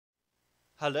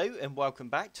Hello and welcome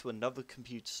back to another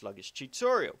Computer Sluggish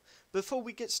tutorial. Before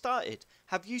we get started,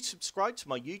 have you subscribed to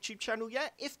my YouTube channel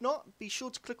yet? If not, be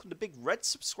sure to click on the big red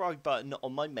subscribe button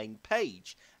on my main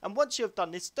page. And once you have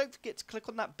done this, don't forget to click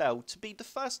on that bell to be the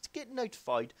first to get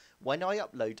notified when I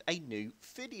upload a new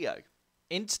video.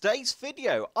 In today's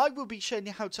video, I will be showing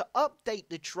you how to update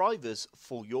the drivers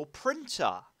for your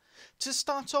printer. To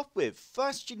start off with,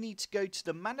 first you need to go to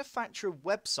the manufacturer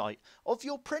website of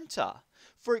your printer.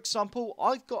 For example,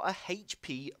 I've got a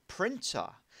HP printer,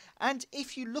 and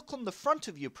if you look on the front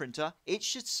of your printer, it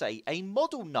should say a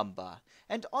model number,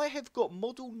 and I have got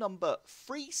model number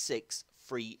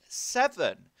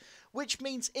 3637, which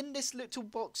means in this little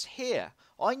box here,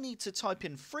 I need to type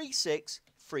in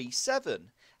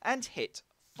 3637 and hit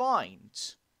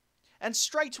find. And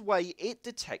straight away it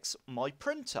detects my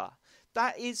printer.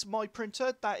 That is my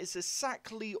printer, that is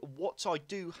exactly what I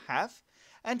do have.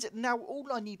 And now all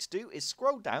I need to do is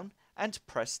scroll down and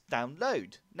press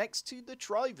download next to the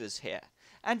drivers here.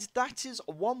 And that is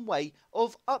one way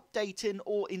of updating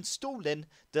or installing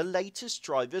the latest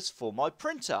drivers for my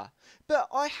printer. But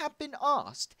I have been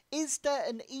asked, is there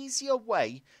an easier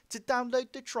way to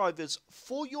download the drivers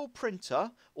for your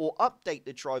printer or update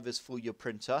the drivers for your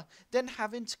printer than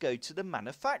having to go to the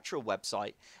manufacturer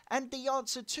website? And the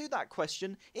answer to that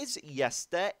question is yes,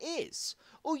 there is.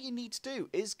 All you need to do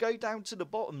is go down to the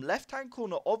bottom left hand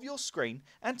corner of your screen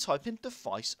and type in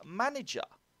Device Manager.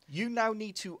 You now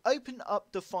need to open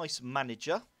up Device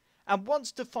Manager, and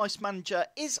once Device Manager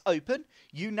is open,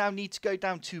 you now need to go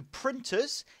down to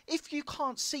Printers. If you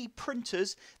can't see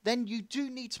Printers, then you do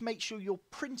need to make sure your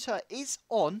printer is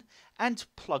on and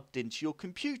plugged into your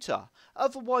computer,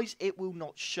 otherwise it will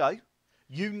not show.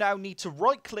 You now need to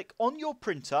right click on your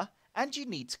printer and you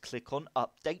need to click on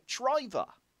Update Driver.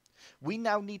 We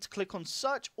now need to click on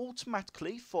Search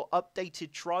Automatically for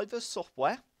updated driver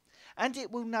software, and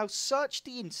it will now search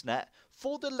the internet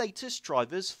for the latest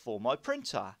drivers for my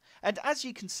printer. And as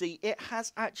you can see, it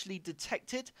has actually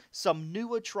detected some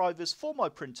newer drivers for my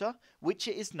printer, which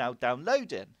it is now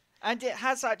downloading. And it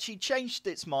has actually changed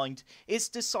its mind. It's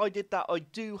decided that I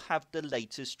do have the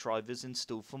latest drivers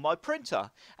installed for my printer.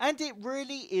 And it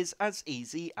really is as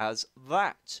easy as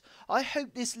that. I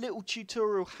hope this little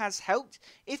tutorial has helped.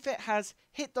 If it has,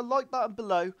 hit the like button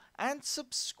below and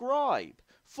subscribe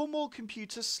for more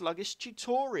Computer Sluggish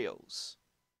tutorials.